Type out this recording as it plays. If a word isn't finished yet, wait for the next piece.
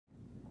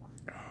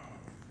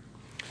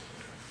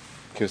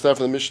Okay, start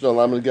from the Mishnah.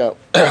 Lamed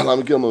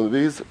Gil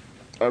Movies.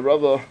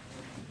 Rava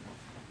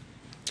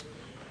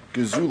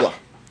Gezula,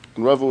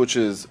 Rava, which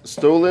is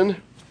stolen,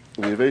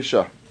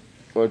 Vivesha,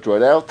 or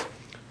dried out,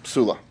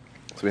 Psula.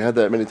 So we had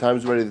that many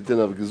times already. The din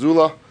of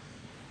Gezula.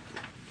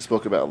 We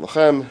spoke about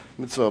Lachem,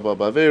 Mitzvah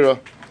Ba'Avera,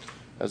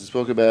 as we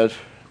spoke about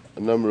a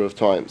number of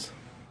times.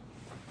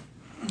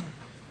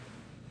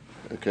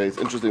 Okay, it's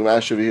interesting.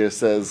 Rashi over here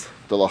says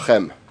the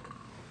Lachem.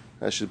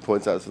 Rashi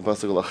points out it's the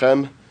pasuk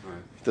Lachem.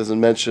 It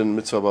doesn't mention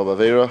Mitzvah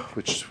Ba'Avera,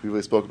 which we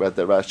really spoke about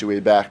that Rashi way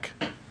back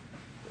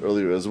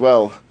earlier as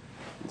well.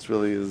 It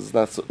really is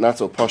not so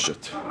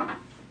pashut.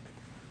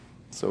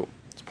 So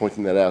it's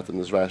pointing that out in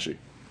this Rashi.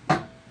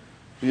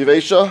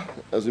 Yivesha,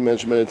 as we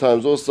mentioned many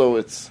times, also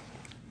it's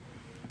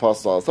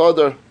apostle al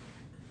Sadar,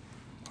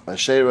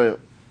 Asherah,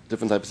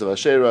 different types of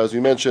Asherah, as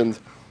we mentioned,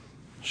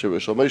 Shira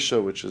Shal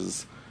Moshe, which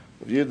is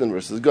of Yidden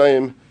versus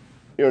Goyim,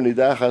 Ir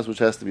Nidachas, which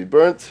has to be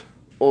burnt,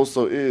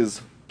 also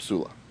is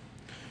Psula.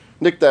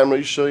 Nikdam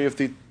Reisha, if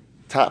the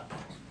top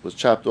was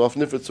chopped off,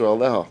 Nifritz or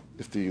Aleha,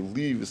 if the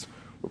leaves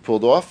were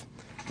pulled off,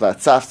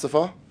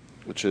 Vatzafzafa,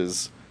 which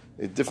is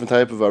a different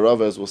type of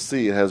arava, as we'll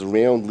see, it has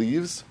round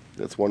leaves.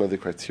 That's one of the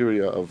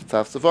criteria of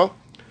Tzafzafa.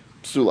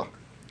 Psula.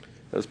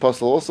 As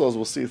possible also, as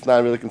we'll see, it's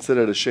not really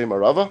considered a Shem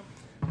arava.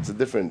 It's a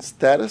different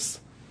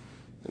status.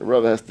 And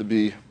arava has to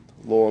be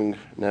long,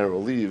 narrow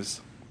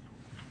leaves,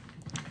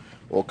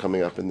 all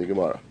coming up in the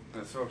Gemara.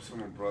 I saw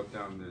someone brought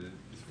down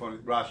it's funny,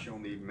 Rashi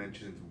only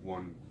mentions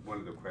one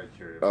of the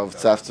criteria. Of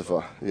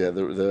Tzafzafa. Yeah,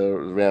 the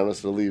roundness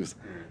of the leaves.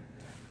 Yeah.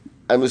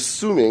 I'm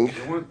assuming.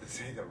 They wanted to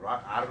say that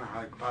I don't know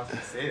how you could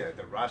possibly say that.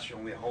 The Rashi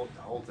only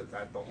holds it.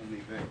 That's the only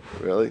thing.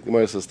 Really? The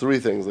Gemara says three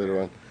things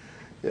later on.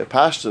 Yeah,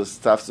 Pashtus,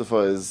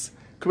 Tzafzafa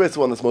it's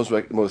one that's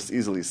most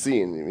easily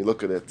seen. If you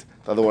look at it,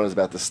 the other one is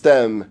about the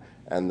stem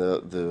and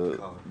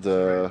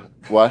the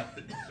what?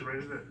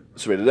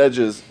 Serrated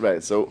edges.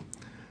 Right. So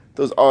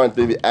those aren't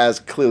maybe as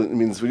clear. It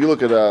means when you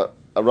look at a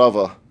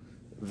rava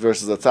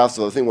versus a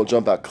tzafzafa, the thing will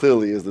jump out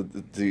clearly is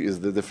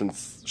the different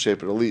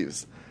shape of the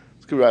leaves.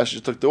 Rashi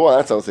just took the one.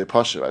 That's how I would say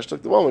pasha. Rashi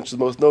took the one which is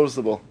most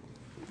noticeable,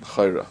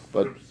 chayra.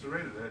 But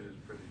serrated edge is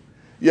pretty.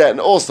 Yeah, and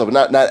also, but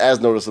not as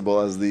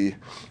noticeable as the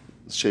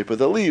shape of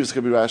the leaves.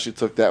 Could be Rashi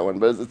took that one,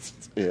 but it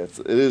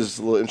is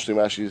a little interesting.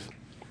 Rashi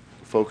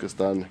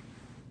focused on.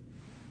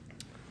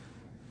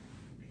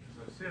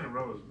 I've seen a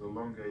row of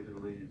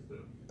elongated leaves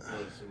that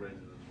are serrated.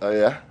 Oh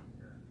yeah.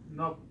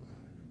 Not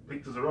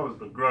picked as a rose,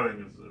 but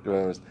growing as a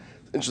rose.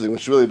 It's interesting,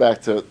 which is really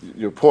back to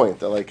your point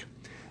that like.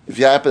 If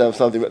you happen to have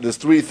something, there's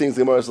three things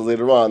the Gemara says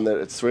later on that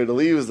it's serrated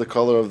leaves, the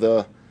color of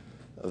the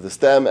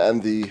stem,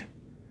 and the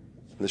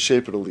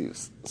shape of the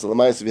leaves. So the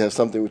mice, if you have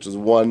something which is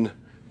one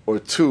or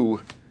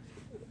two,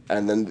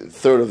 and then the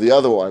third of the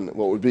other one,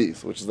 what would be?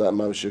 So which is that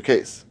mamish your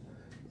case?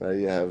 Right?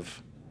 You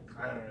have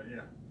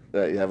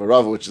you have a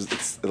rava, which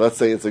is let's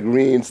say it's a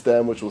green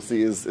stem, which we'll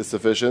see is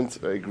sufficient,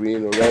 right?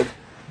 Green or red,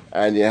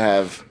 and you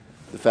have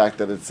the fact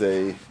that it's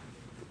the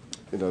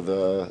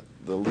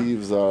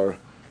leaves are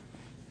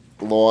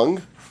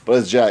long. But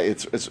it's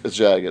jagged. It's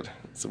jagged.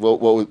 So what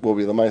will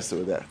be the ma'aser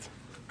with that?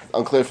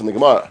 Unclear from the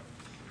Gemara.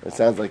 It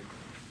sounds like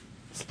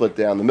split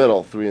down the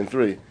middle, 3 and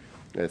 3.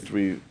 Yeah,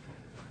 3.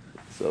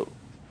 So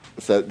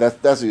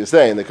that's what you're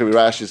saying. There could be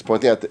Rashi's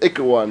pointing out the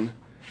ikka one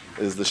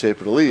is the shape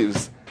of the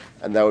leaves,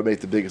 and that would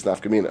make the biggest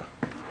nafkamina.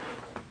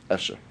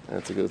 Esher.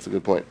 That's a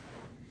good point.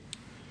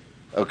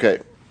 Okay,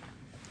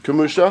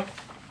 kumusha,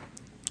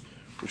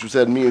 which we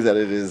said means that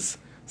it is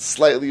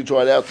slightly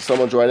dried out,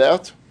 somewhat dried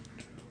out.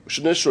 If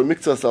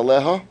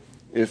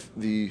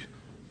the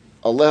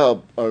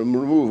aleha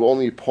remove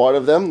only part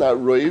of them, not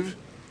roiv,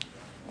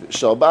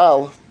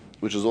 shalbal,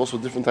 which is also a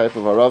different type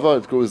of arava,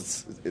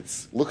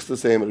 it looks the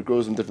same, but it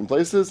grows in different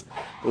places.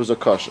 Those are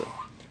kosher.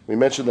 We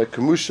mentioned that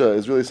kamusha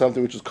is really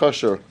something which is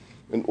kosher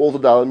in all the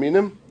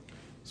dalaminim.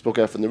 Spoke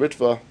out from the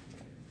Ritva.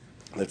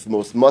 That's the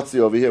most matzi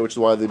over here, which is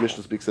why the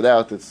Mishnah speaks it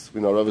out.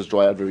 Aravas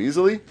dry out very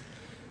easily,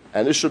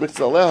 and ishur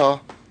miktzah aleha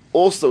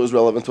also is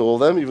relevant to all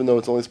of them, even though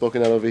it's only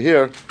spoken out over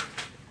here.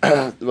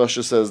 The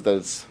Rashi says that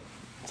it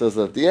says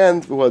that at the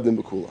end, v'huadim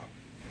b'kula.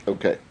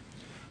 Okay.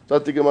 So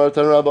at the Gemara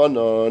Tan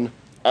Rabbanon,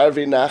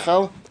 Arvi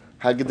Nachal,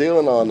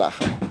 Hagdelan al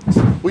Nachal.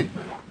 Oui.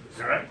 Is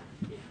that right?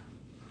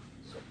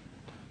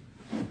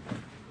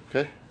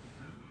 Okay.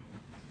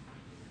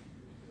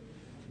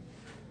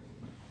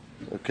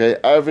 Okay.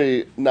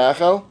 Arvi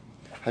Nachal,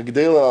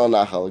 Hagdelan al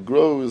Nachal.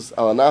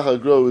 Al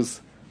Nachal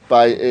grows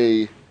by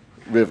a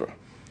river.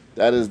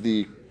 That is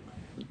the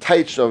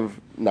taich of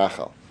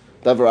Nachal.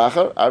 Now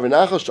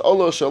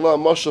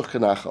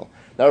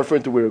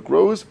referring to where it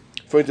grows,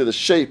 referring to the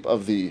shape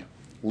of the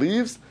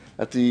leaves,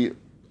 that the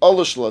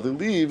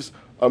leaves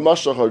are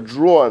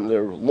drawn,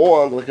 they're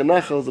long like a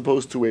nachal as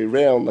opposed to a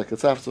round like a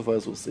tzafzafa,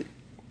 as we'll see.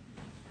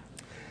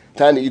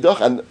 Tani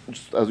idach, and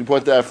as we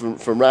pointed out from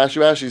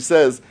Rashi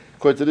says,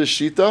 according to this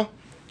shita,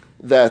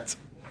 that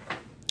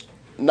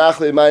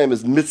nachle mayim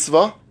is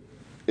mitzvah,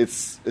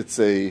 is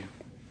the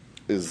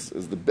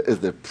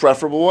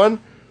preferable one.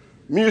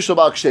 Mir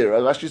Shabak Shera.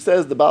 Rashi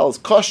says the Baal is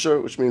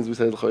kosher, which means we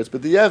say the Chayitz,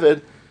 but the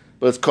Yevid,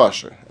 but it's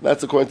kosher. And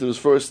that's according to this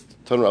first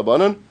Tan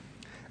Rabbanan.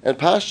 And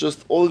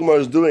Pashtus, all the Gemara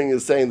is doing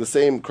is saying the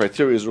same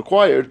criteria is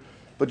required,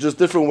 but just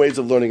different ways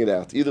of learning it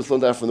out. Either it's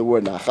learned out from the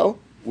word nachal,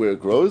 where it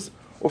grows,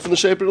 or from the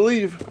shape of the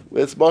leaf,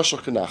 where it's mashal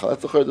kanachal.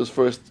 That's the Chayda's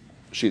first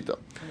shita.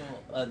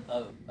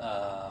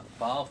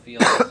 Ball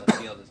field is a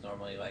field that's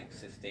normally like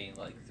sustained,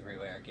 like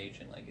through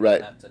irrigation. Like it's right.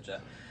 Not such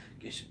a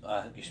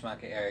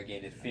gishmaka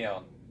irrigated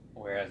field.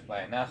 Whereas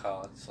by a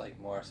nachal, it's like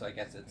more. So I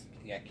guess it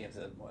gives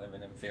it more of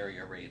an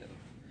inferior rate of.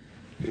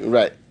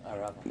 Right.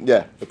 Arava.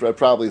 Yeah, it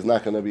probably is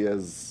not going to be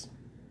as,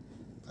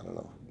 I don't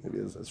know, maybe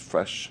as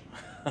fresh.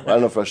 Well, I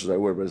don't know if fresh is the right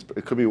word, but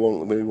it could be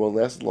maybe won't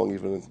last as long,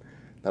 even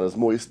not as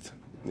moist.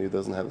 Maybe it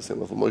doesn't have the same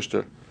level of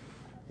moisture.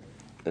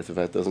 If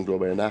it doesn't grow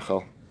by a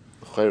nachal,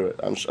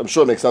 I'm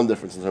sure it makes some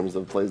difference in terms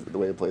of the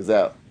way it plays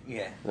out.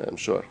 Yeah. I'm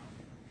sure.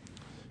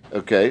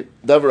 Okay,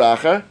 davar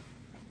achar.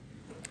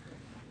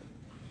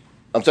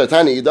 I'm sorry,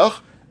 tani idach.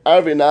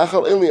 Arvi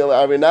nachal, ilmi el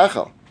arvi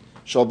nachal.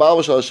 Shal baal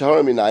v'shal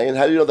shaharim minayin.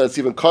 How do you know that it's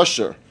even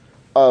kosher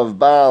of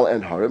baal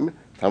and harim?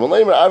 Taman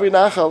leimer arvi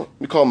nachal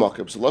mikol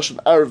makib. So lashon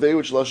arve,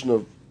 which is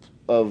lashon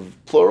of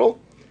plural,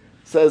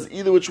 says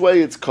either which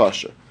way it's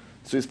kosher.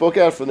 So he spoke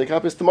out from the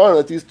Kapis tomorrow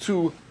that these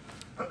two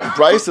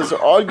brises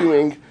are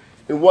arguing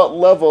in what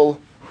level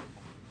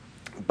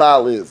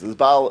baal is. Is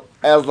baal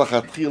as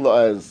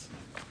lachatchila as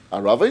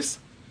aravis,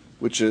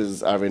 which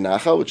is arvi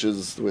nachal, which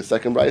is the way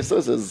second brise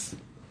says is.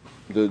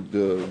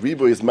 The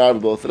ribu is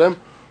married both of them,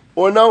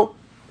 or no,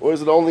 or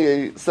is it only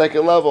a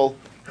second level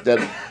that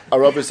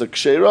Arav is a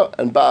kshera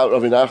and Baal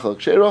Ravinachal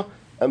kshera,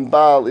 and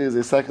Baal is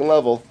a second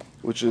level,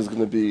 which is going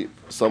to be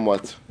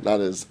somewhat not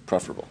as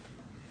preferable.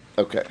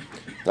 Okay,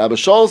 now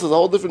Bashal says a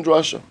whole different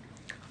drasha.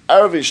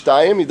 Aravi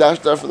shtayim, he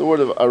dashed out from the word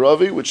of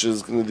Aravi, which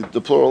is going to be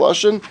the plural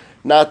lashon,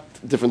 not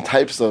different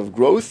types of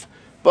growth,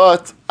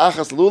 but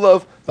achas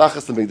lulav,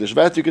 achas the migdash.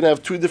 That you can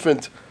have two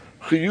different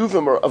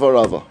chiyuvim of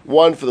arava.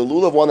 One for the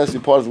lulav, one that's to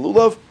be part of the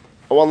lulav,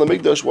 and one the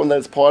migdash, one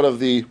that's part of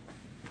the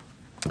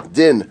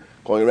din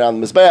going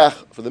around the mizbeach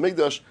for the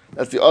migdash.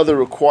 That's the other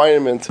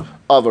requirement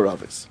of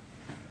aravis.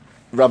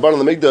 Rabban on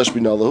the migdash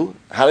binalu.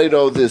 How do you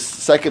know this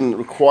second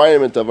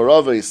requirement of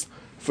aravis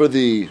for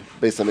the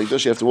base on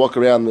migdash? You have to walk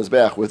around the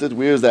mizbeach with it.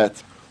 Where is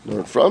that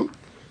learned from?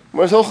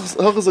 It's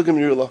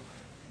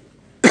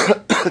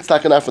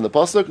not enough from the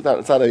pasuk.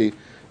 It's not a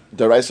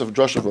deraisa of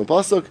drasha from the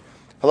pasuk.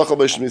 Halacha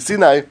b'Shmi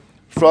Sinai.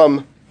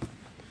 From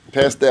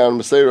passed down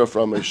Masera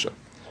from Moshe.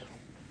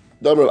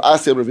 Number of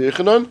Asya Rav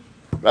Yechanan.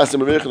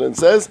 Asya Rav Yechanan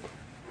says,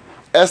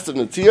 Esther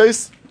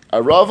Netiyos,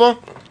 Arava,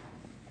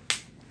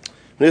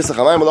 Nesach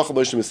Hamayim, Halacha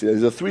Moshe Messina.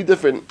 These are three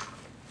different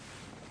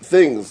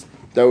things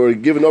that were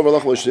given over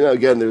Halacha Moshe.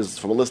 Again, there's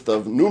from a list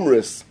of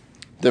numerous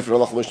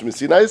different Halacha Moshe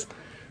Messinas.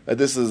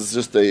 This is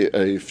just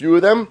a few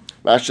of them.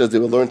 Rashi says they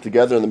were learned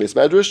together in the Beis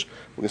Medrash.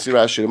 We're going to see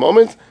Rashi in a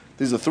moment.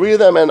 These are three of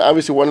them, and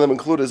obviously one of them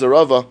included is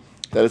Arava,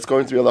 that it's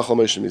going to be a Lachal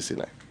Moshe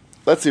Sinai.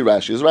 Let's see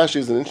Rashi. This Rashi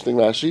is an interesting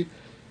Rashi,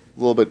 a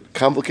little bit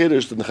complicated.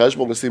 Just in the Cheshbon,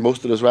 we're going to see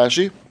most of this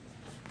Rashi.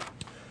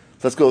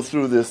 Let's go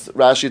through this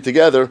Rashi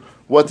together,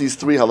 what these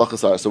three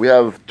halachas are. So we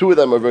have two of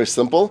them are very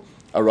simple.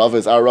 Arava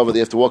is Arava, they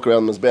have to walk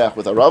around the Mizbeach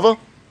with Arava.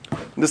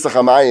 Nisach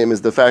Hamayim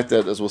is the fact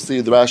that, as we'll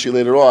see the Rashi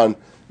later on,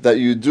 that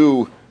you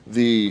do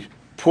the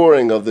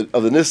pouring of the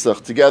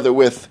Nisach together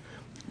with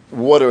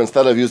water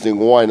instead of using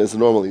wine as it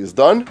normally is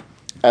done.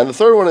 And the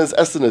third one is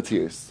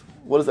Estenatius.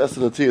 What is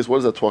Estenatius? What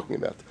is that talking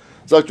about?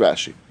 Zakt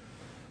Rashi.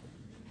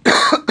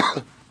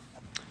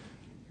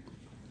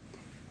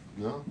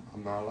 No,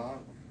 I'm not allowed.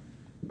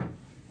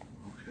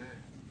 Okay.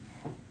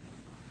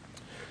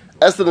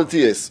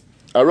 Estenatius.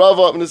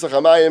 Arava, Nisach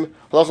Hamayim,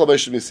 Halachal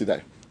Moshe Sinai.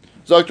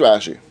 Zakt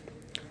Rashi.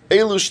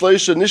 Elu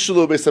Shleisha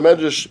Nishulu Beis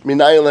Medrash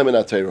Minayin Lemin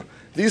Ateiru.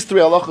 These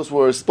three halachas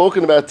were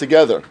spoken about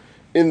together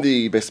in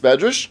the Beis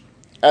Medrash,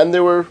 and they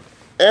were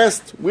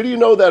asked, where do you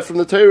know that from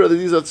the Torah that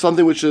these are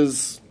something which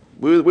is,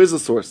 where's the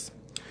source?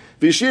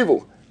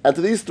 V'yishivu. And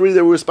to these three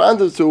they were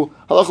responded to,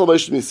 Halachal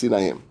Moshe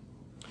Sinayim.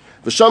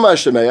 V'shama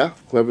Shemeya,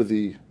 whoever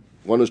the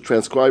one who's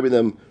transcribing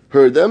them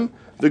heard them,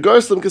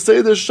 V'garslam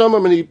Kaseder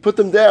Shamam, and he put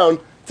them down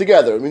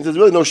together. It means there's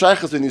really no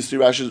shaychus between these three.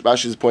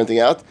 Rashi is pointing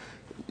out.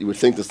 You would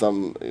think there's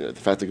some, the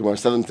fact that Gemara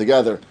said them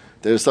together,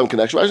 there's some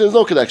connection. Actually, there's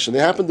no connection. They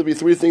happened to be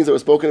three things that were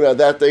spoken about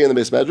that day in the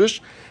Beis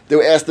Medrash. They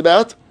were asked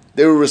about,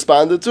 they were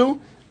responded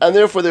to, and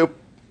therefore they were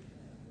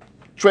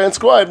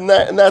transcribed in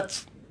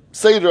that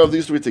seder of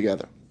these three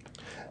together.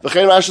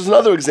 V'chein Rashi is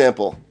another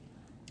example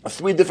of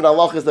three different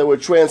halachas that were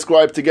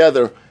transcribed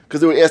together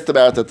because they were asked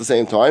about it at the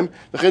same time.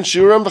 V'chein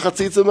Shiurim,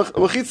 v'chatzitza,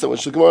 v'chitza,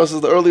 which the Gemara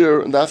says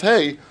earlier in Daf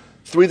Hey,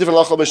 three different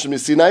halachas Mishum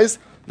Sinais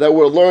that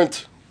were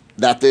learned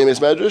that day in Beis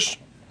Medrash,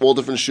 all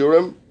different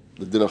Shiurim,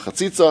 the din of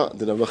chatzitza,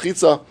 the din of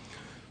v'chitza.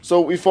 So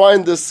we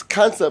find this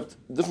concept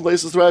in different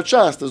places throughout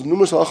Shas. There's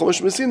numerous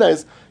halachas Mishum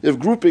Sinais. You have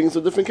groupings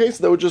of different cases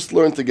that were just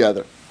learned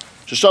together.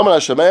 Sheshaman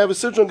HaShemeya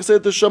v'sidron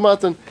kaseit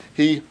Shematan.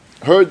 He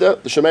heard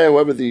that, the Shemeya,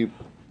 whoever the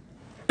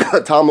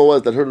Talmud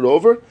was that heard it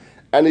over,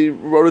 and he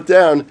wrote it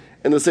down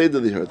in the Seder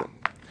that he heard them.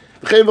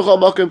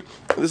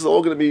 This is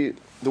all going to be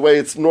the way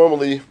it's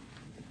normally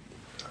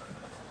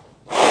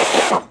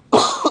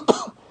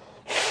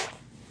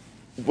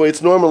the way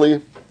it's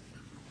normally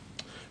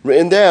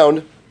written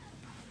down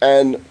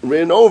and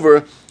written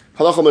over.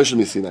 Halacha Moshe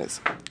Misinais.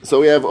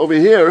 So we have over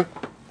here,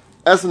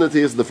 Esenatiyas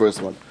is the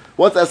first one.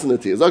 What's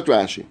Esenatiyas? Dr.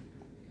 Rashi.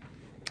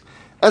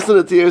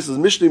 Esenatiyas is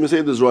Mishnah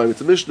Masechet Zroim.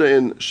 It's a Mishnah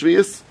in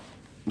Shvius,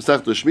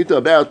 Masechet Shemitah,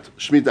 about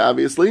Shemitah,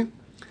 obviously.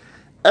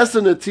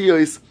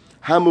 Esenatiyas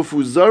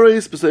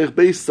Hamufuzaris B'Seich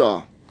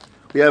Beisa.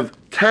 We have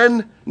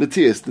 10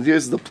 Natiyas.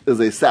 Natiyas is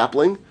a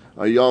sapling,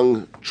 a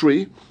young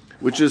tree,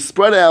 which is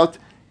spread out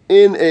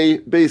in a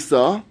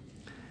Beisa.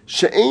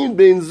 She'ein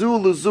bein zu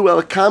l'zu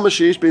el kama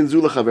she'esh bein zu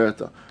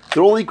l'chaverta.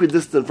 They're all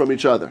equidistant from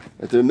each other.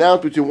 And the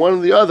amount between one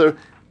and the other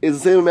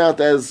is the same amount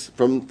as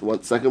from the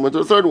second one to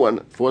the third one,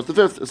 fourth to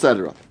fifth,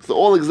 etc. So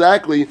all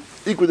exactly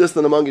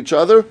equidistant among each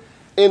other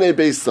in a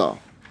Beisa.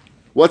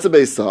 What's a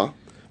Beisa?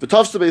 The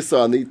Tafsa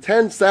Beisa, and the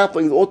 10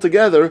 saplings all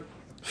together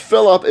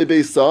fill up a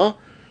Beisa,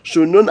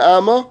 Shunun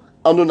Amma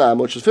al Nun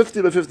Amma, which is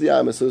 50 by 50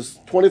 amas, so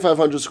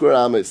 2,500 square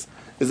amas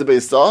is a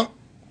Beisa.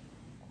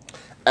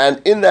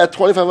 And in that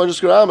 2,500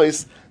 square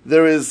amas,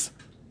 there is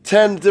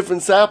 10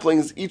 different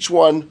saplings, each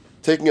one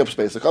taking up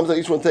space. So it comes out,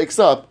 each one takes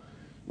up,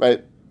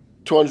 right,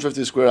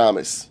 250 square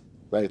amas,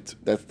 right?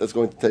 That's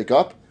going to take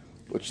up,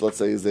 which let's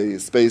say is a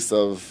space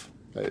of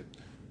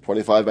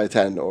 25 by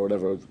 10 or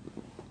whatever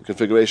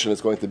configuration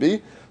it's going to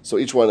be. So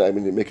each one, I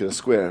mean, you make it a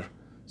square.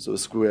 So a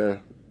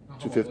square,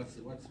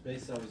 250. What's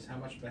base is how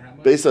much by how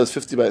much? Base is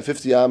 50 by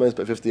 50 amas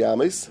by 50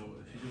 amas. So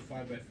if you do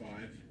 5 by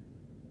 5.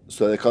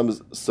 So that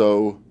comes, right,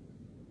 so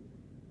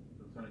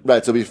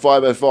it'd be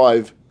 5 by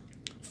 5.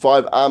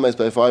 5 amas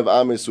by 5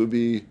 amas would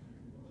be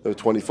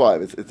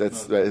 25.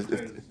 That's right.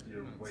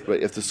 Right,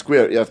 you have to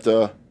square. You have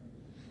to.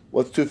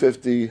 What's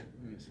 250?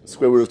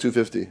 Square root of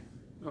 250.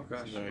 Oh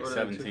gosh. Something like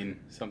 17,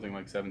 something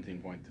like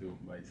 17.2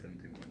 by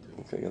 17.2.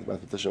 Okay, got the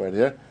mathematician right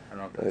here. I don't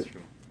know if that's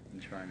true. I'm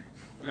trying.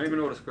 I don't even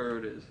know what a square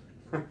root is.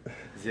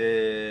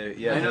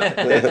 Yeah,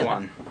 that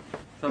one.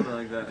 Something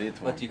like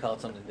that. What do you call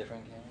it? Something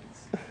different,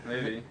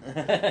 Maybe.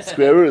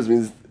 Square root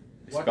means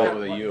Spelled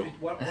with a U.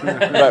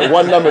 right.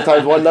 One number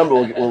times one number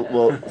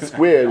will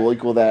squared will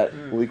equal that.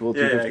 Will equal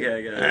 250. Yeah,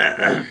 I get it.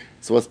 Right?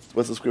 So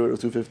what's the square root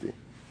of 250?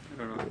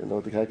 I don't know. You know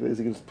what the calculator is?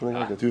 You can just put it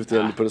on 250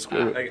 and you put a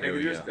square root. I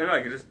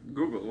could just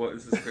Google what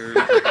is the square root.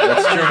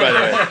 That's true, by the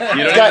way.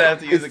 You don't even have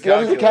to use a It's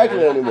not even a calculator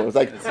calculator. anymore. It's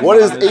like, what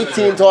is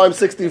 18 times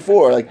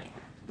 64? Like,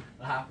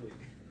 Halfway.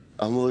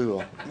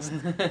 unbelievable. I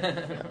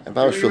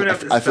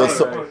I feel so.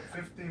 spell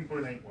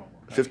 15.811.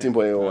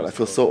 15.81. I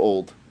feel so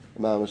old.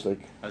 I'm like,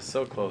 That's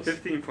so close.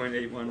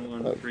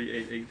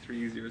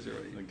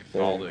 15.811388300. Like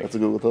yeah, Faldic. that's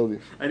what Google told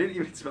you. I didn't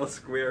even spell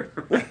square.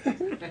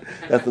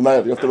 That's the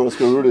math. You have to know what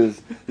square root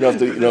is. You have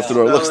to know what it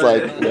looks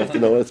like. You have to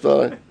know what it's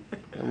spelled.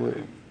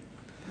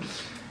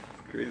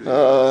 Crazy.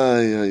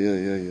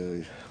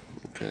 Yeah.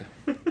 Okay.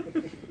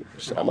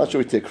 I'm not sure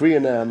we take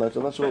Korean now. I'm not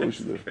sure what we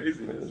should do.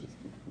 Crazy.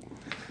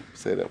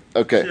 Say that.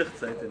 Okay.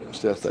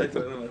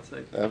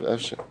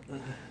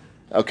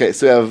 Okay,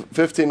 so we have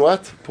 15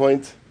 what?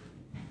 Point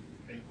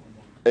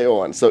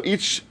 801. So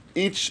each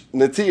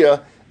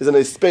Natiya is in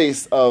a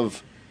space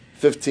of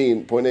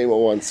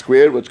 15.811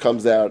 squared, which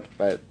comes out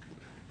right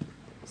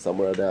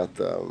somewhere about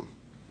that's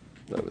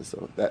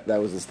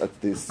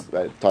these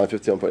right time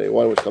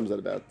 15.81, which comes out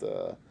about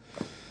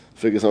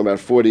figure somewhere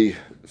about 40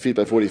 feet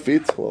by 40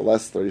 feet, or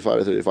less, 35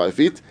 by 35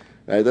 feet.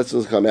 Right, that's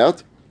what's come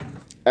out,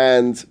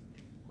 and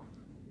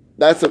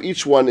that's how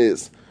each one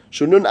is.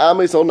 Shunun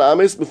ames on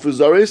ames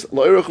mefuzaris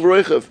lo'irach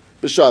v'roichav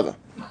b'shava.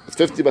 It's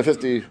 50 by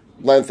 50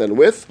 length and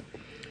width.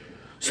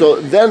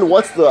 So then,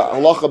 what's the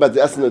halacha about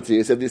the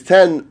esenatiyas? You have these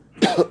 10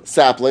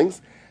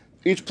 saplings,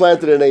 each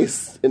planted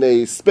in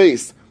a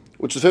space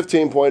which is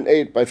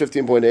 15.8 by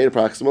 15.8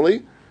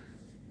 approximately,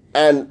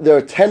 and there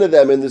are 10 of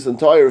them in this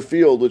entire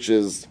field, which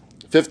is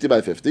 50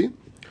 by 50.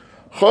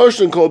 You're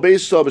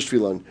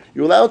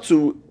allowed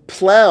to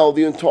plow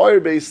the entire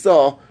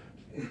Beisa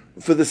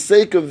for the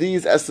sake of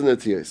these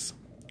esenatiyas.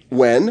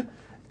 When?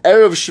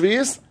 Erev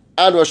Shvius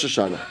and Rosh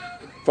Hashanah.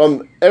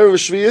 From Erev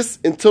Shvius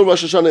until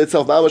Rosh Hashanah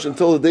itself, mamash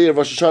until the day of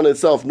Rosh Hashanah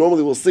itself.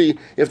 Normally we'll see you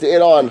have to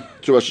add on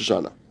to Rosh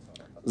Hashanah.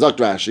 Zak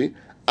Rashi,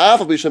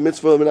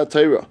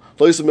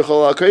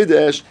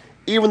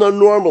 even though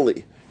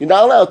normally you're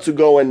not allowed to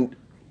go and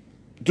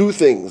do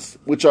things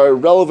which are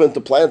relevant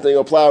to planting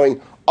or plowing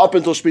up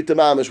until Shemitah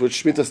Mamish,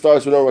 which Shemitah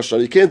starts with Rosh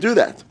Hashanah. You can't do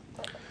that.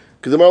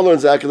 Because the Gemara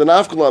learns out, the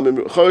Nafkalam in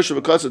Chorish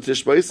of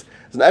Tishbais, is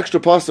an extra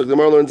pasuk the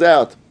Gemara learns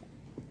out.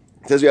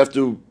 It says you have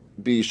to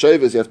be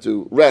shavis, you have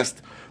to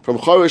rest from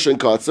Chorish and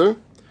Katzer.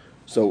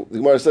 So the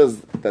Gemara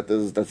says that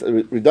that's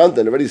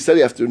redundant. Already said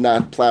you have to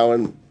not plow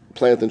and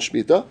plant in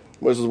Shemitah.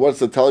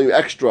 What's it telling you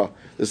extra?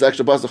 This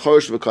extra pasuk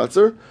Chorish of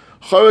Katzer.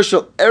 Chorish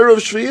of Erev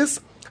Shvius,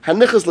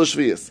 Hanichas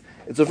LaShvius.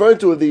 It's referring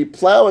to the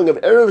plowing of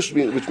Erev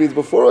Shvius, which means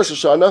before Rosh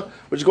Hashanah,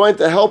 which is going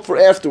to help for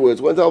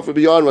afterwards, going to help for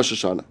beyond Rosh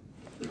Hashanah.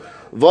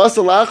 That's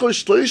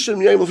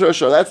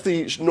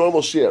the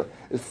normal shear.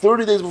 If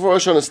 30 days before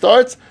Rosh Hashanah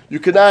starts, you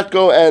cannot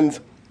go and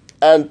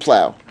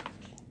plow.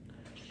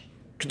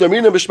 That's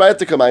where it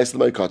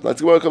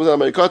comes out.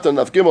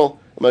 Naf Gimel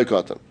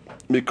Maikotan.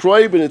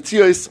 Mikroi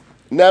b'netiyos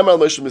namar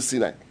Moshe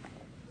Sinai.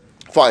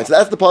 Fine. So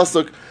that's the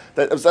pasuk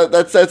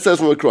that says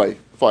from L'Kroi.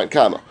 Fine,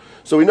 comma.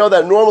 So we know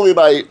that normally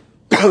by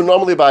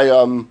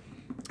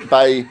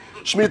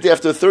Shemitah,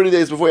 after 30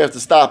 days before you have to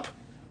stop.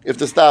 You have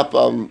to stop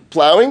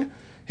plowing.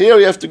 Here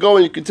you have to go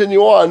and you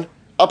continue on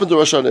up into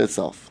Rosh Hashanah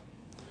itself.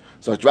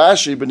 So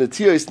Rashi ben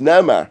Netiyos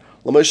Nemar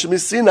L'Moshe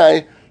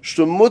Misinai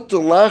Shemut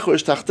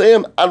Lachosh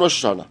Tachteim Ad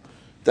Rosh Hashanah.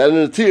 That in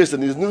the Netiyos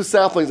and these new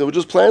saplings that were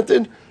just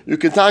planted, you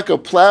can take a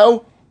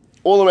plow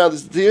all around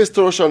this Netiyos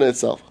to Rosh Hashanah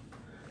itself.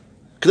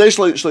 Kadesh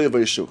Shlo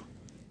Yavayishu.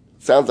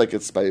 Sounds like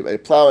it's by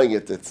plowing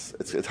it. It's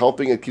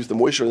helping. It keeps the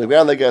moisture in the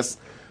ground. I guess.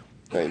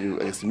 Right, you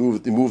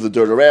move the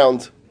dirt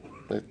around.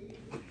 Right.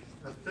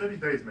 30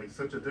 days makes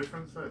such a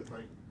difference. So it's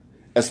like,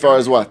 As far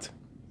as what?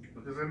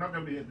 because they're not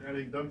going to be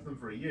anything done to them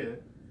for a year.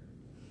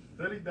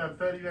 30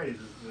 days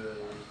is.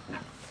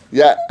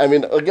 Yeah, I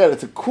mean, again,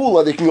 it's a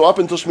kula that you can go up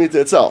until Shemitah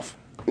itself.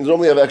 You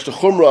normally have extra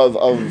chumrah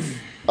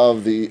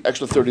of the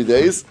extra 30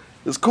 days.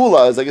 This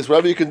kula is, I guess,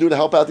 whatever you can do to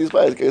help out these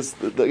guys.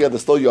 They're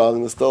still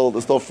young, they're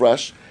still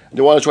fresh, and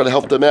you want to try to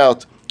help them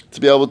out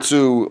to be able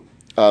to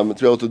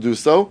do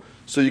so.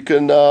 So you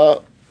can,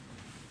 go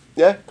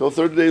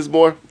 30 days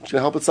more. You can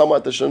help it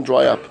somewhat. They shouldn't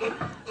dry up.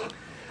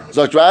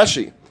 Zok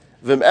Rashi,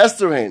 v'im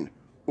esterhein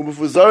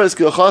u'mefuzaris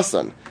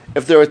kilchasan.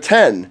 If there are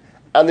 10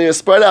 and they are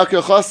spread out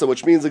kilchasan,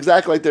 which means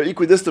exactly like they're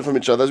equidistant from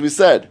each other, as we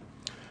said.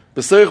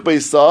 B'serich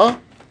beisa,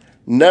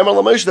 nemer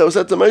l'Moshe, that was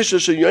said to Moshe,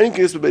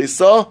 sheyoinkis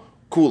b'beisa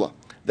kula.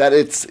 That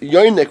it's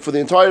yoinik for the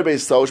entire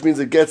beisa, which means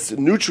it gets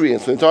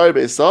nutrients for the entire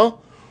beisa.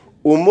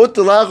 Umut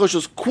l'lachosh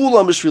is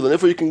kula mishvilin.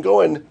 Therefore, you can go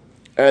in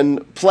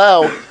and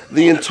plow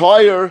the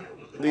entire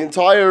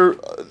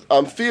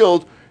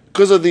field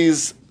because of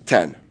these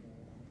 10.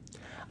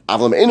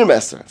 Avlam einu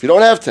meser. If you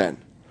don't have 10,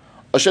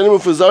 ashenim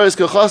ufuzaris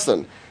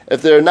kilchasan.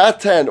 If they're not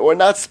 10 or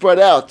not spread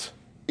out,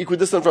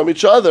 equidistant from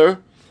each other,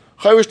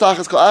 all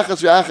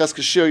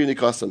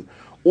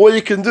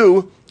you can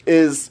do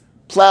is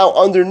plow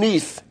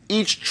underneath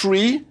each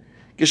tree.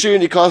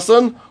 According to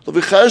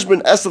the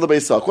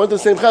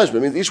same cheshbon,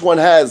 it means each one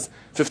has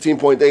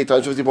 15.8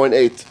 times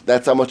 15.8.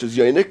 That's how much is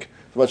yonik,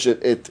 how much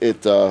it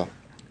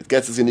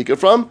gets its yonika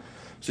from.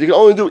 So you can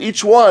only do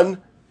each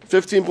one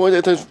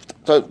 15.8 times,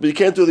 but you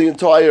can't do the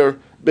entire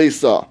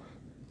beisa.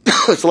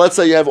 So let's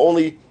say you have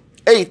only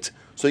 8.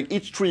 So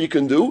each tree you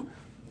can do,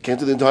 can't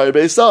do the entire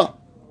beisa.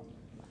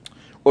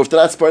 Or if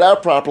they're not spread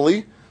out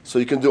properly, so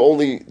you can do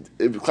only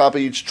clap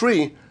each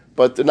tree,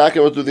 but they're not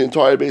going to do the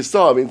entire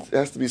beisa. I mean, it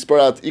has to be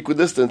spread out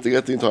equidistant to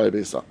get the entire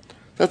beisa.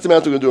 That's the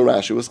amount we're going to do in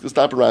Rashi. We'll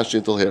stop in Rashi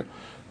until here.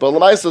 But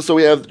Lamaisa, so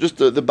we have just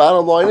the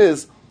bottom line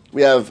is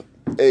we have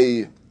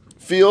a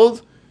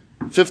field,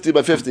 50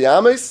 by 50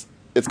 ames.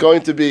 It's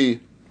going to be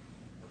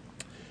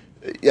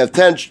you have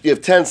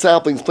 10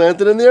 saplings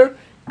planted in there.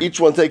 Each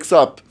one takes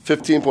up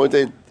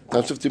 15.8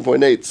 times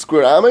 15.8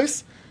 square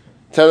ames.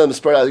 10 of them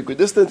spread out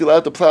equidistant. You're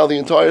allowed to plow the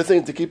entire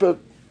thing to keep it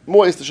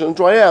moist. It shouldn't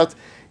dry out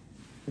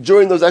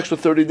during those extra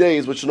 30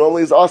 days, which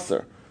normally is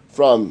aser.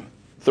 From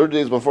 30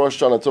 days before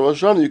Rosh Hashanah to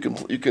Rosh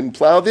Hashanah, you can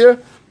plow there.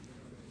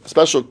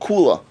 Special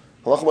kula,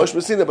 halacha Moshe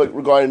Messina, but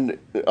regarding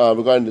the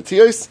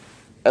Netiyos,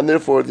 and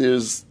therefore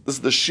this is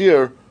the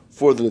shear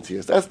for the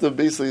Netiyos. That's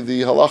basically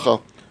the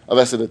halacha of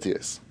Esed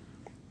Netiyos.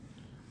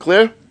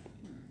 Clear?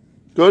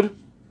 Good?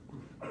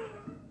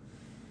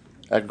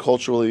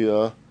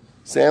 Agriculturally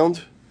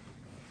sound?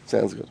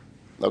 Sounds good.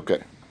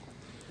 Okay.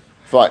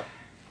 Fine.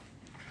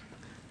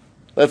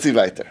 Let's see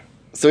right there.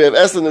 So we have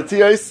Esed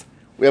Netiyos,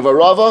 we have a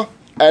Rava,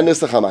 and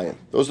Nisach Hamayim.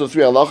 Those are the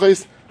three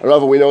halachos. A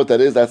Rava, we know what that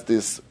is. That's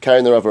this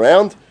carrying the Rava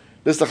around.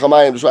 Nisach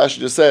Hamayim, Rashi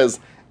just says,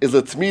 is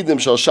the Tmidim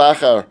Shel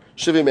Shachar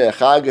Shivim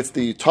Me'echag. It's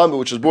the Tamid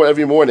which is born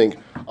every morning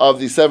of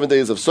the 7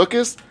 days of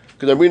Sukkot.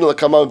 Because I'm reading the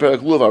Kamam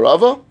Perak Luv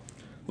Rava.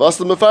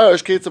 Vaslam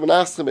Mefarash Ketzam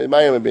Anaschim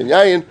Mayim and Ben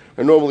Yayin.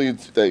 And normally,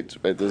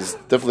 there's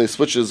definitely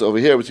switches over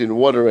here between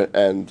water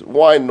and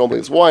wine. Normally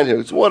it's wine, here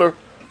it's water.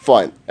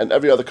 Fine. And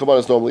every other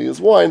Kabbalah normally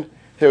is wine.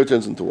 Here it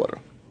turns into water.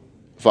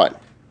 Fine.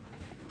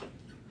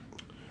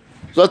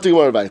 So that's the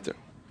Gemara right there.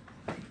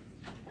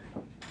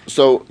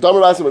 So,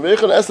 Damar Rasim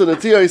Avechon Esed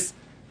Netiyos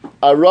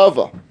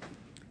Arava.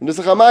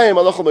 Nisach Hamayim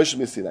Alachal Moshe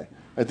Misinai.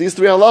 These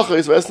three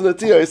halachos for Esed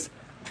Netiyos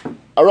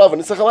Arava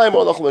Nisach Hamayim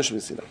Alachal Moshe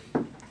Misinai.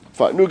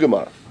 Fine. New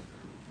Gemara.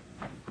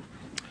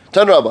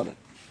 Ten Rabbanan.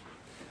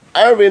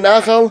 Arvei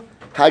Nachal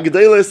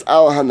Hagdelis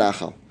Al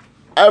Hanachal.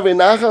 Arvei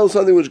Nachal is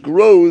something which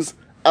grows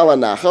Al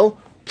Hanachal.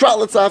 Prat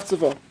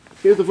L'Tzavtzava.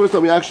 Here's the first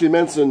time we actually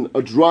mention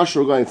a drush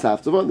regarding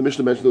Tzavtzava. The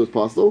Mishnah mentioned it was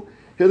possible.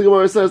 Here the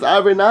Gemara says,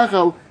 Arvei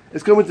Nachal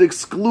is coming to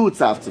exclude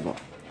Tzavtzava.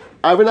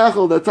 Arvei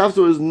Nachal, that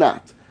Tzavtzava is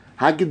not.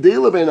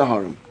 Hagdela Bein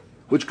Harim,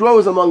 which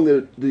grows among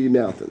the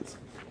mountains.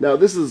 Now,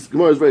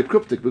 Gemara is very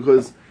cryptic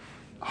because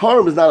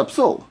Harim is not a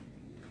psul,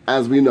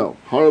 as we know.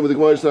 Harim with the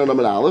Gemara said on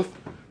Amid Aleph,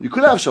 you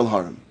could have Shal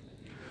Harim.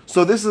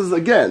 So this is,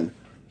 again,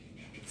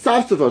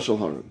 Tzavtzava Shal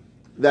Harim.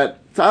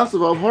 That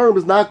Tzavtzava of Harim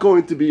is not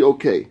going to be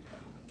okay.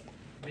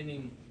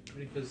 Meaning,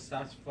 because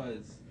Tzavtzava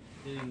is,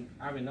 meaning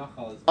Arvei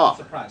Nachal is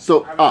surprised.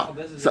 So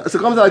it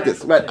comes like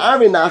this, right?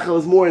 Arvei Nachal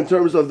is more in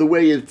terms of the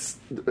way it's.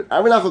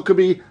 Arvei Nachal could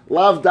be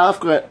Lav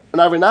Dafka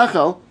and Arvei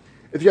Nachal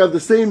if you have the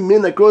same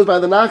min that grows by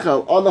the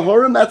nachal on the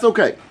harim, that's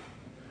okay.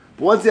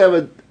 But once you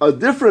have a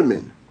different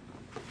min,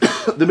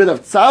 the min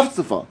of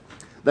tzavtzafa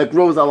that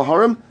grows on the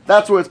harim,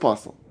 that's where it's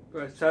possible.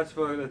 Right,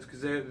 Satzva,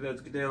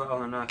 that's Gedela al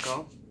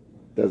Nakal.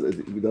 It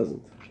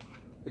doesn't.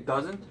 It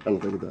doesn't? I don't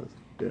think it does.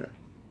 Yeah.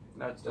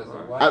 That's Does it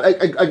alright.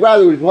 what? I'd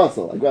rather it be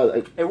possible.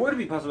 It would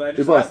be possible. I Be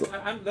just, possible.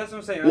 that's what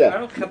I'm saying. Yeah. I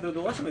don't have the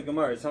Lashon of the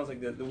Gemara. It sounds like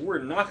the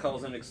word Nachal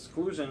is an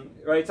exclusion,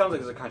 right? It sounds like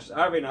it's a conscious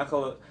Arve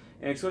Nachal,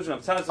 an exclusion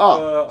of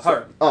Satzva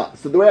Harim.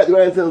 So the way I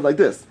understand it is like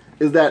this: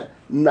 is that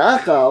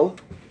nachal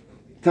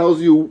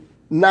tells you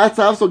not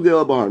tzavsok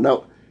de'el bahar.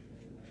 Now,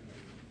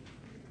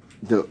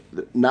 the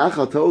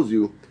nachal tells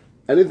you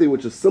anything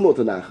which is similar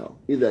to nachal,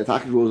 either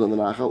ataki grows on the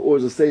nachal or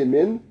is the same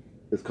min,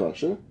 is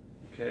kosher.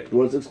 Okay. The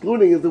one it's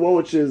excluding is the one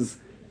which is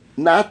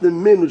not the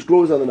min which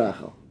grows on the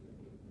nachal.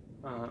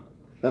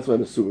 That's why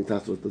I'm assuming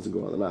tzavsok doesn't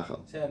go on the nachal.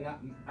 So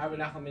Arve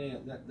Nachal meaning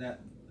that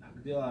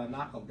Gedela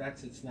Nachal,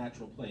 that's its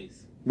natural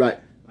place. Right?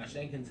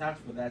 Mashenk and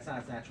Tzavtzva, that's not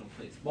its natural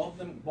place. Both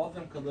of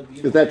them could live.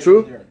 Is that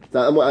true?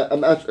 I'm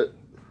not.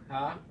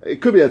 Huh?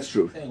 It could be that's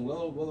true. Saying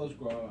willows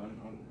grow on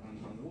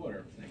the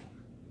water. Thing.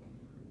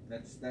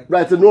 That's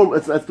Right? It's a normal.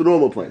 That's the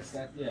normal place.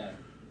 Yeah.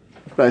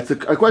 Right, so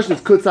our question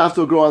is, could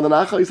tzavtzva grow on the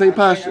nachal? You're saying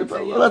pash. I'd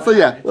say yeah. Let's say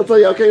yeah. Let's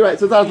say yeah. Okay, right.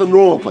 So it's not the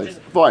normal place.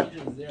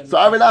 Fine. So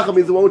Arve Nachal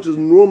means the one which is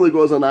normally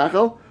grows on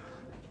nachal.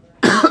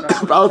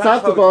 Al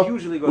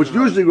tzavtzva, which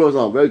usually grows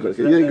on. Very good.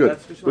 Okay, you're good.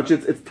 Which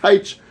it's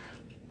taich.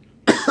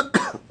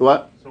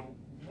 What? So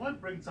why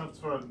bring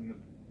tzavtzvah in the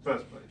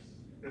first place?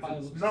 If Why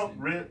it's look the not same?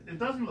 real, it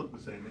doesn't look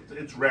the same.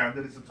 It's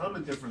rounded. It's a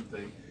totally different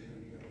thing.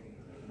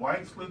 Why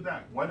exclude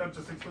that? Why not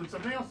just exclude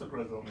something else that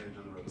grows on the edge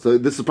of the river? So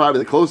this is probably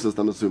the closest,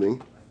 I'm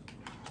assuming,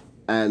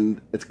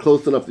 and it's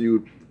close enough that you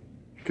would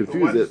But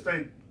confuse why it. just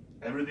say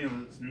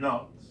everything that's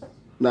not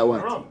Not a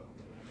what? rover,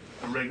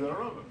 a regular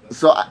rover?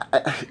 So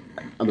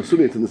I'm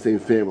assuming it's in the same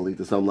family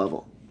to some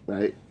level,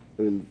 right?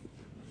 I mean,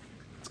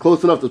 it's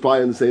close enough. It's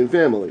probably in the same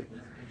family.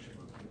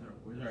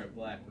 Where's our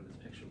black with this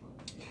picture?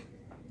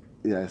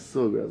 Yeah, I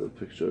still got a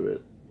picture of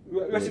it.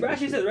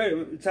 Rashi says, right,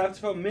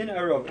 Tzavtzva min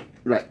Arov.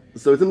 Right.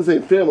 So it's in the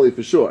same family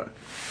for sure.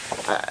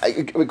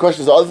 The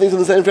question is, are other things in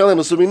the same family? I'm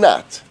assuming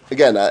not.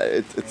 Again,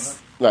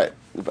 it's right.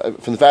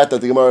 From the fact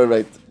that the Gemara,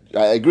 right,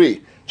 I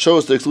agree,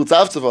 chose to exclude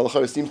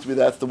tzavtzava, it seems to be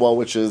that's the one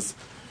which is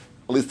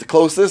at least the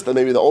closest, and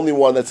maybe the only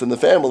one that's in the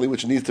family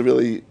which needs to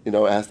really,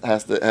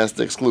 has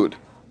to exclude.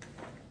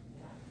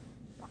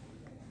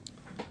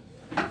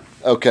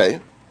 Okay.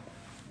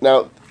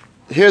 Now,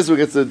 here's where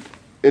it gets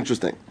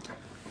interesting.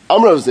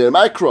 Amr of Zir,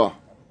 Mikra.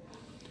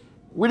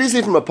 Where do you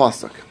see from a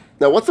pasuk?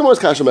 Now, what's the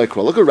most kasha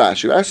Mikra? Look at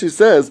Rashi. Rashi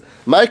says,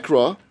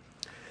 Mikra,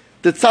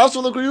 the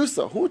tzavtzva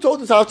l'griyusa. Who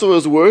told the tzavtzva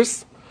was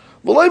worse?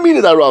 Well, I mean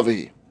it,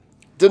 Aravi.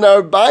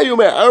 Dinar bayu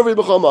me arvei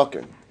b'chol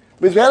makim.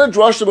 Means we had a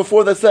drasha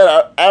before that said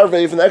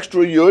arvei from the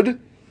extra yud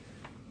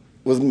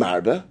was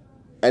marba,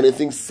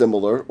 anything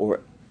similar or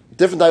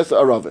different types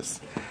of aravis.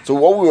 So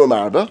what we were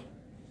marba?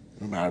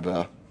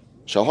 Marba,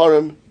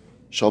 shalharim,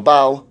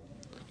 shalbal.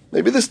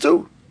 Maybe this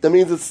too. That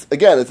means it's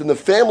in the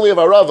family of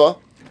arava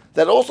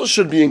that also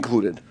should be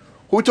included.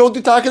 Who told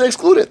you to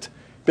exclude it?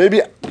 Maybe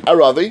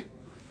aravi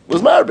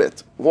was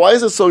marbit. Why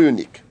is it so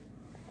unique?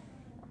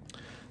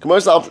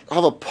 Gemara says, I'll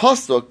have a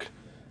pasuk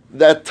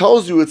that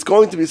tells you it's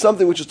going to be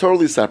something which is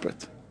totally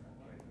separate.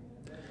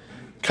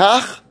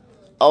 Kach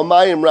al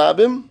mayim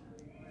rabim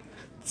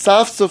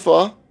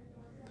tzavtzafa.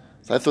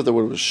 So I thought the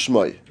word was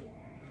shmai.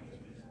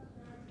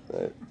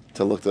 Right?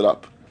 Till I looked it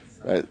up.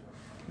 Right?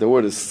 The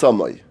word is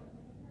samai.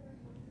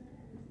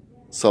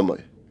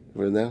 Samai.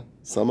 We're in there?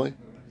 Samai?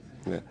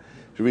 Yeah.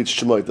 If you read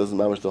shmai, it doesn't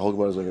matter much. The whole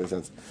Gemara doesn't make any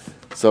sense.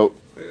 So,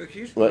 Can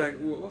you just What? go back?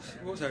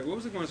 What was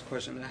the Gemara's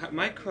question?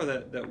 Micro,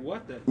 that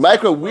what? That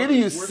Micro, where do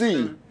you worse see?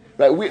 than-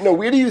 Right?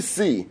 Where do you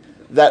see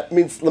that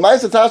means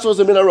Lamaisa Tasha was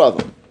a min arava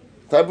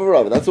type of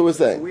arava? That's what we're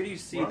saying. Where do you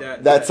see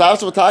that? That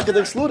tzavtzva taka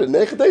excluded.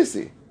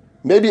 Mechadesi.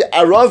 Maybe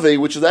aravi,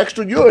 which is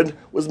extra yud,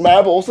 was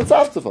marba also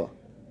tzavtzva.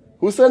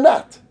 Who said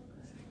that?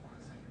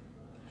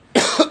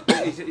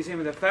 You're saying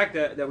with the fact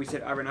that we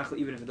said Arve Nachal,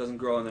 even if it doesn't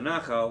grow on the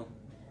Nachal.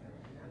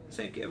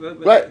 Saying, yeah, but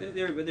Right.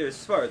 there's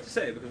svar to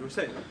say because we're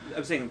saying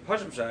I'm saying in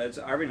Pasham Shah it's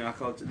Arve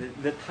Nachal, it's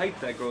the type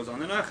that grows on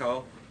the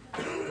Nachal.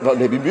 But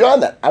maybe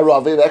beyond that.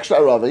 Aravi, the extra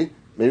aravi,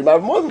 maybe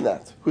marba more than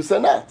that. Who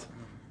said that?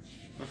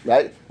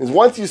 Right? Because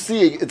once you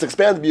see it's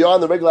expanded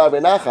beyond the regular Arve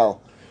Nachal,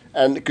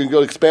 and it can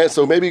go expand.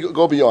 So maybe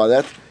go beyond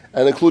that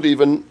and include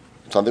even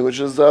something which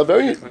is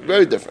very,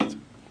 very different.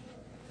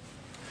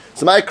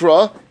 So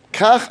Ma'ikra,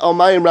 Kach al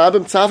Mayim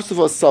Rabim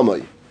Tzavtzava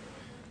Samai.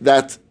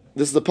 That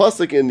this is the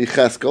pasuk in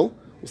Yecheskel.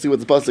 We'll see what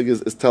the pasuk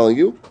is telling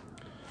you.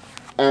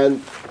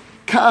 And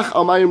Kach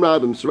al Mayim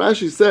Rabim. So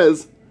Rashi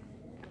says,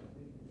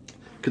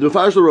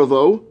 Kedufarish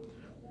Ravo,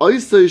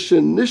 Oisei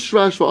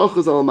Nishrash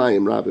Va'achaz al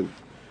Mayim Rabim.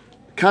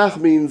 Kach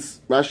means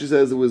Rashi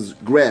says it was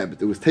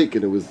grabbed, it was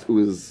taken, it was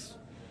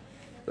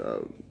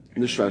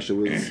Nishrash, it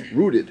was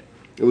rooted.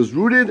 It was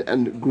rooted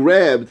and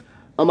grabbed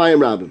Amayim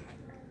Rabim.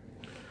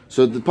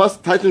 So the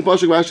Titan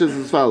Pasuk Rashi is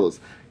as follows: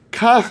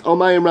 Kach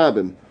Amayim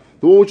Rabim,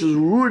 the one which is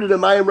rooted in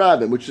Amayim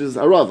Rabim, which is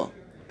Arava.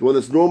 the one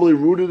that's normally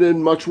rooted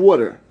in much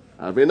water.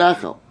 Arvei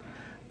Nachal.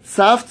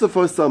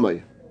 Tzaftzafoi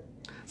samai.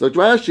 So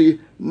Rashi,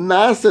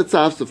 Nasa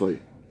tzaftzafoi.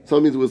 So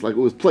it means it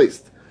was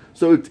placed.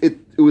 So it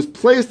was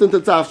placed into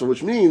tzaftzafoi,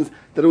 which means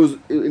that it was,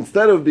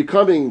 instead of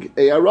becoming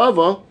a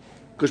arava,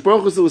 Kosh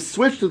Baruch Hu was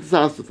switched to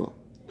tzaftzafoi.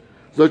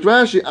 So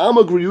Rashi,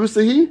 Ama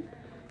Griyusahi,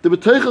 the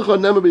B'teichacha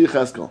Nema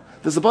B'Yecheskel.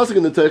 There's a pasuk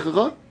in the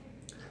Teichacha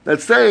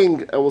that's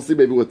saying, and we'll see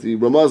maybe what the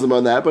Ramazim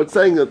on that, but it's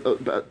saying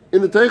that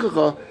in the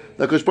Teichacha,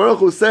 that Kosh Baruch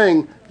Hu is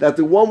saying that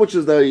the one which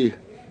is the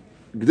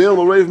Gdel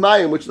Morev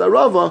Mayim, which is the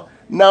Arava,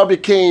 now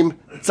became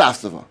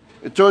tzaftzava.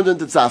 It turned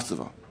into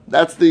tzaftzava.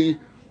 That's the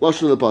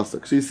lashon of the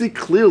pasuk. So you see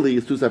clearly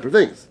it's two separate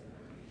things.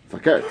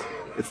 Fakert.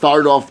 It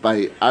started off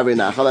by Arvei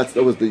Nachal.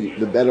 That was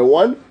the better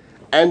one,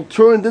 and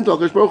turned into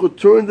Hakadosh Baruch Hu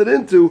turned it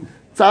into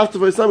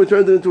tzaftzava. Some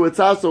turned it into a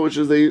tzaftzava, which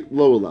is a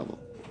lower level.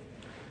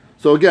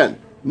 So again,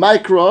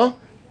 Mikra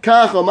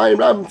Kacha Mayim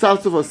Rabim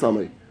Tzaftzava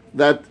Samai.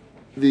 That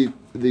the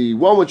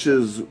one which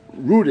is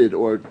rooted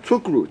or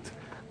took root,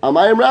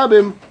 Amayim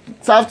Rabim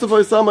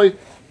Tzaftzava Samai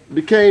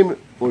became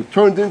or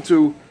turned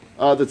into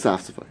the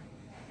tzaftzafai.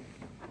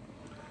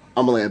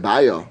 Amalei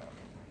Abaya,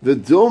 the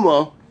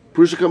Dilma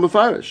Prushika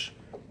Mefarish.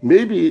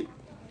 Maybe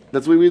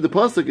that's why we read the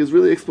pasuk is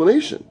really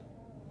explanation.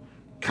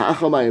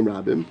 Kacha Mayim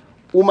Rabim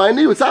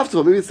Umayni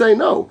tzaftzafai. Maybe it's saying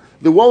no.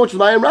 The one which is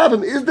Mayim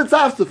Rabim is the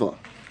tzaftzafai.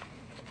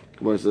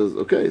 Gemara says,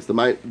 okay, it's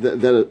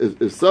then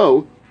if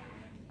so,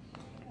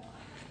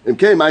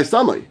 okay, my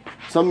samai.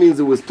 Some means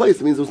it was placed.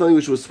 It means it was something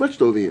which was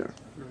switched over here.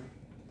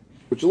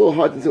 Which is a little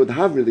hard to see what the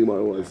Havim of the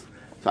Gemara was.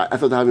 So I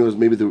thought the Havim was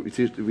maybe to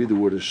read the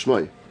word as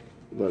Shmai,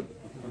 but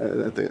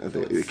I think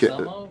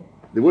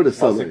the word is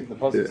Samai. The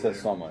pasuk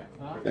says Samai.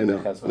 I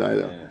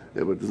know.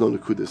 Yeah, but there's no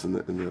Nakudis in the.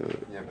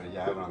 Yeah, but you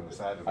have it on the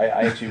side of it. I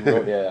actually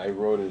wrote. Yeah, I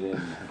wrote it in.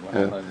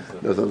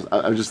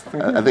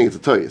 I think it's a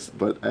toys,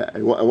 but I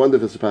wonder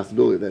if it's a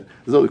possibility that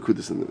there's no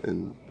Nakudis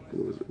in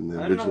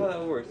the I don't know how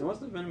that works. It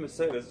must have been a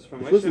Messiah.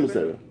 From Moshe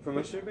Rabbeinu. From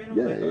Moshe Rabbeinu?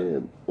 Yeah.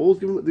 All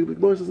given. The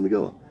Gemara says in the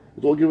Megillah.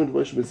 It's all given to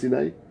Moshe Ben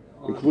Sinai,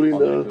 including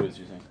the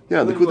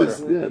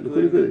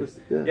Kudis.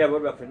 Yeah.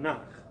 What about for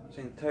Nach?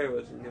 Saying the Torah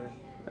wasn't given.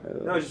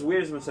 No, it's just where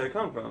does Messiah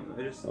come from?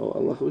 It's all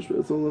Allah Moshe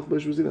Ben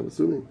Sinai. I'm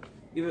assuming.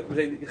 Even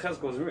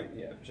Chazkel was written.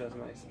 Yeah, Pshas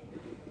Ma'is.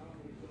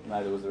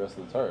 Neither was the rest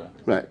of the Torah.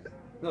 Right.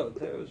 No, the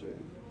Torah was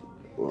written.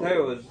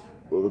 Torah was.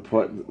 Well,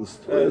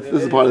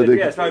 this is part of the big.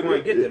 Yeah, it's probably more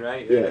get it,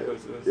 right? Yeah,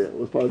 it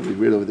was part of the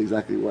weird of it.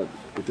 Exactly what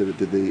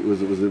it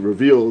was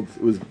revealed.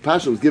 It was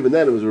passion was given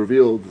then. It was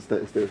revealed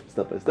step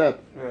by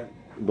step. Right.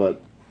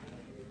 But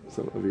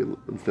so revealed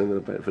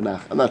for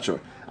Nach. I'm not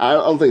sure. I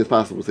don't think it's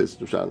possible to say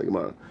such a in the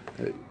Gemara.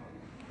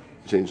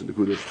 Changing the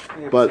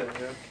Kudish. But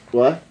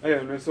what?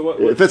 Yeah, no, so what?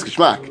 If it's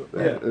Kishmak,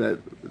 Yeah.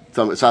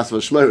 Shas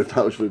of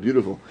Shmer, which was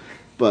beautiful.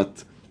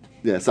 But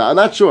yeah, so I'm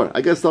not sure. I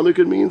guess somebody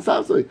could mean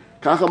Tzavtzai.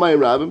 Kacha Mayim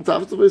Rabim,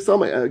 Tzavtzai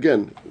Samai.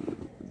 Again,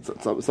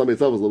 Samai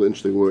itself is a little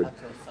interesting word.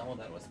 Someone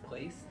that was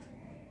placed?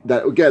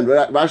 That again,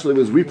 rationally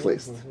was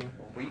replaced.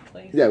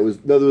 Replaced? Yeah, it was.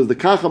 In other words, the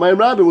Kacha Mayim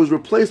Rabim was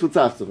replaced with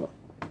Tzavtzava.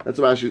 That's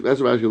what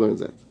Rashi learns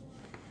that.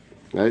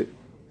 Right?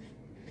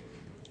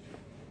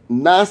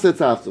 Nasa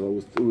Tzavtzava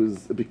was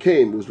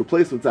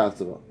replaced with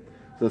Tzavtzava.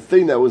 The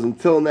thing that was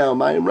until now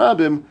Mayim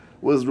Rabim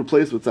was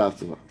replaced with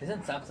Tzavtzava.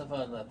 Isn't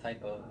tzavtzava the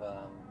type of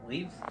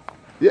leaves?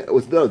 Yeah, it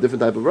was a different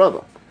type of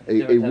rava.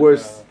 A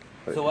worse.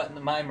 So what the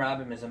Mayim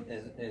Rabim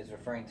is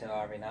referring to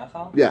Arvei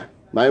Nachal? Yeah,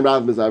 Mayim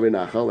Rabim is Arvei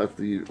Nachal. That's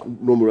the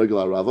normal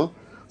regular rava.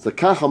 So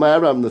Kacha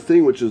Mayim Rabim, the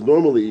thing which is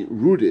normally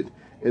rooted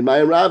in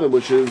Mayim Rabim,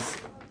 which is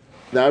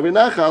the Arvei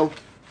Nachal,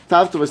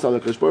 Tzavtzava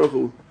Samei Kosh Baruch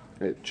Hu,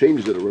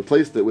 changed it or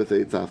replaced it with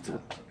a Tzavtzava.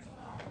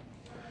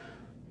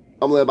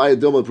 Amalei Abaya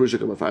Dilma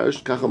Prushika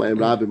Mefarish Kacha Mayim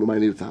Rabim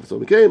Umayni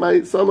Tzavtzava. Okay, my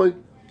Samai.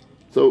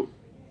 So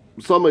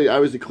Samai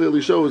obviously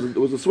clearly shows it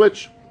was a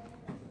switch.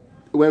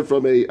 It went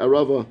from a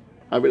Arava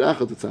Arvei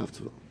Nachal to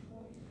Tzavtzava.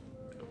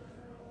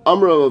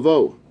 Amra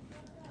Avo,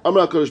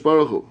 Amra Kodesh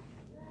Baruch Hu,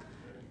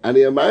 and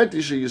the Amarti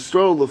she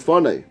Yisrael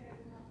Lefonei,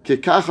 Ke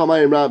Kacha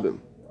Mayim Rabim.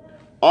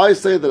 I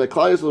say that a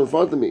Klal Yisrael in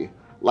front of me,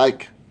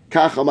 like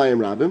Kacha Mayim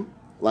Rabim,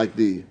 like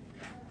the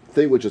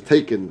thing which is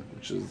taken,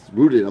 which is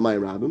rooted in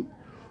Mayim Rabim,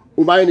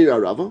 Umayni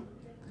Arava.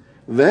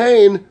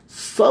 Vein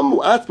some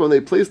atzma they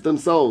placed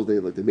themselves,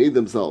 they made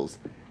themselves,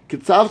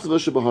 Kitzavtzava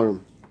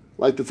Shebaharim,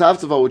 like the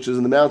Tzavtzava which is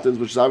in the mountains,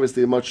 which is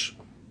obviously a much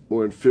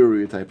more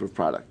inferior type of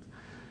product.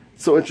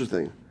 It's so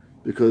interesting.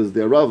 Because the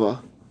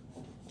Arava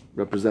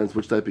represents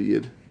which type of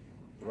Yid?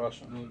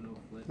 Russia. No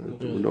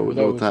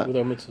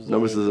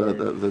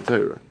mitzvahs the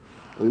Torah.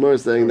 The Gemara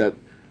is saying that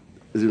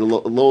is even a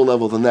lower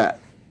level than that.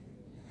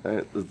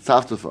 Right? The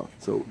Tzavtzava.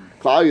 So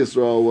Klal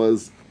Yisrael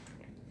was.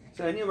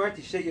 So I knew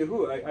Marty Shei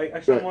Yehu. I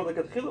actually more like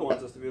a Tchila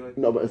wants us to be like.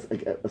 No, but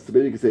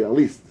maybe you could say at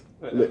least.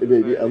 Right.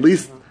 Maybe at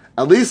least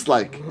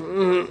like.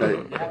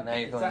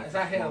 Right? It's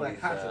not here like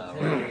hot,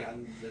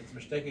 it's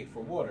mistaken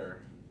for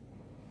water.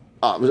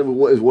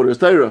 Is water is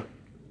Torah?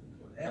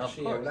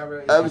 Actually,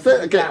 whatever. I'm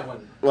saying, okay. That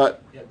one.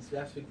 What? Yeah,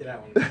 let's speak to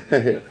that one.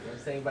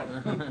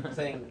 I'm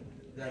saying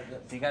So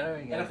you gotta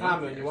in a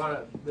comment, you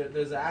want to.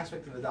 There's an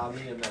aspect of the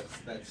Dalminim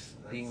that's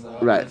Being the-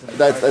 Right.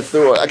 That's the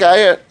word.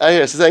 Okay, I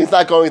hear. She's saying it's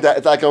not going with that.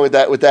 It's not going with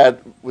that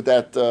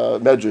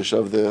medrash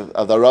of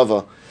the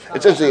Rava.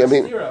 It's interesting. I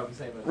mean,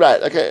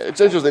 right. Okay.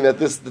 It's interesting that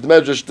the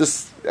medrash,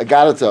 this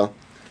Agadata,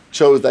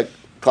 shows that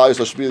Klal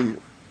Yisrael should be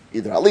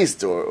either at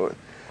least or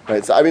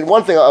right. So I mean,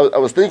 one thing I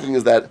was thinking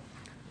is that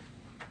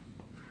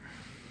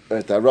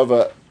right, that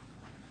Rava,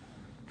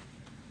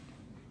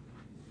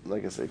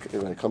 like I say,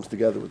 when it comes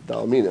together with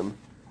Dalminim,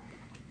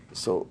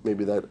 so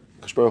maybe that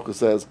Kadosh Baruch Hu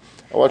says,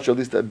 I want you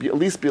at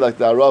least be like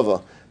the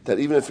Arava, that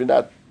even if you're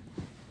not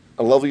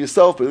on level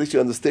yourself, but at least you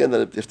understand that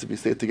you have to be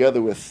stayed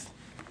together with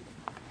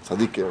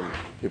tzaddikim,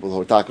 people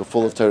who are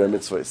full of Torah and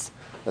mitzvahs.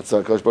 That's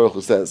what Kadosh Baruch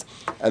Hu says.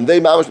 And they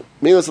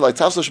mean it's like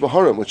Tafsir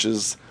Shbaharim, which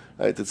is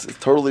right, it's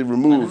totally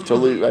removed,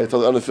 totally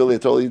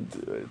unaffiliated, totally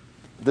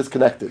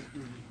disconnected.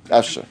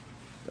 Asher.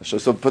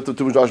 So put the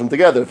two Midrashim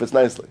together if it's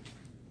nicely.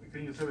 I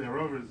think you said the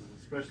Arava is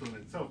special in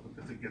itself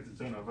because it gets its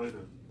own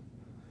avodah.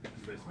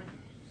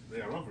 They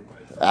are over by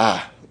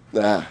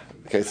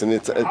Okay, so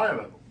it's higher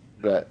level.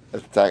 right.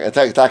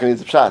 Taka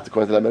needs a pshat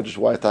according to that medrash.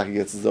 Why Taka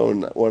gets his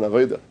own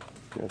avodah?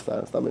 It's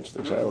not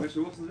interesting. No, Mr.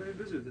 Wilson's very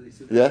busy with it. He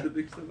said Yeah? that's the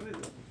biggest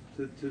avodah.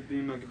 To be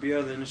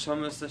Magbiyah, the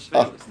Neshamas, the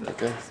Oh, Shvelis.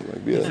 okay. So He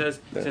Magbiyah.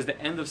 says the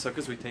end of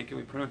Sukkot we take it,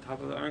 we put it on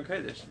top of the Aron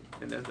Kodesh.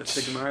 And that's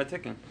the Gemara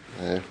ticking.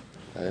 Yeah.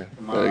 Very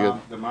good.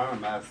 The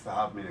Maram asked to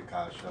have me a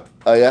kasha.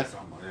 Oh yeah.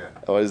 Somewhere,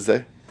 yeah. Oh, what did it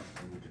say?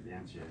 Look at the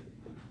answer.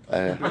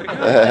 Okay,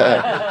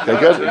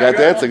 good. You got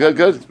the answer. Good.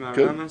 It's my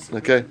Good. Ramas.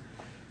 Okay.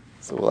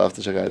 So we'll have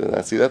to check out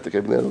and see that. Okay,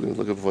 we're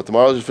looking for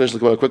tomorrow. Just finish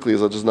looking at it quickly.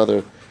 So just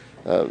another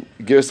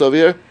gears over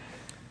here.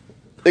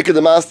 There's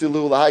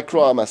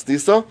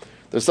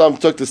some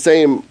took the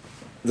same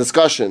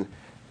discussion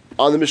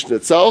on the Mishnah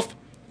itself.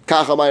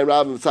 Again,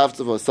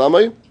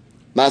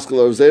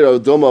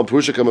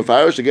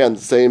 the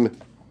same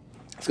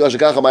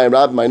discussion.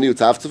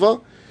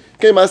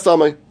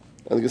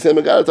 And the same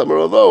Megarit Amar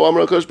Olo,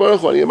 Amar Kodesh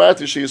Baruch Hu, Ani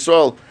Amarti She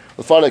Yisrael,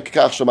 Lefanek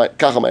Kach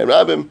Hamayim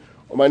Rabim,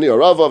 or Mani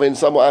Arava, Vein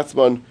Samu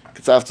Atzman,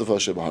 Ketzavtzava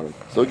Shebaharim.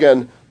 So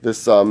again, this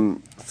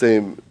same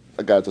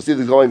Megarit. So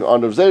either going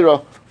on Rav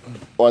Zera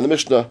or on the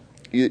Mishnah,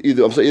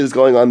 either it's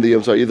going on the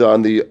either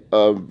on the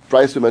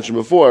price we mentioned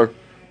before,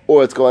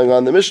 or it's going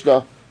on the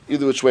Mishnah.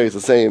 Either which way, it's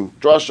the same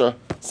drasha,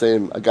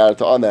 same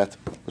Agarata on that,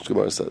 which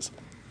Gemara says.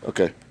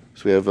 Okay,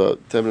 so we have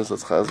 10 minutes.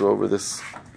 Let's chazer over this.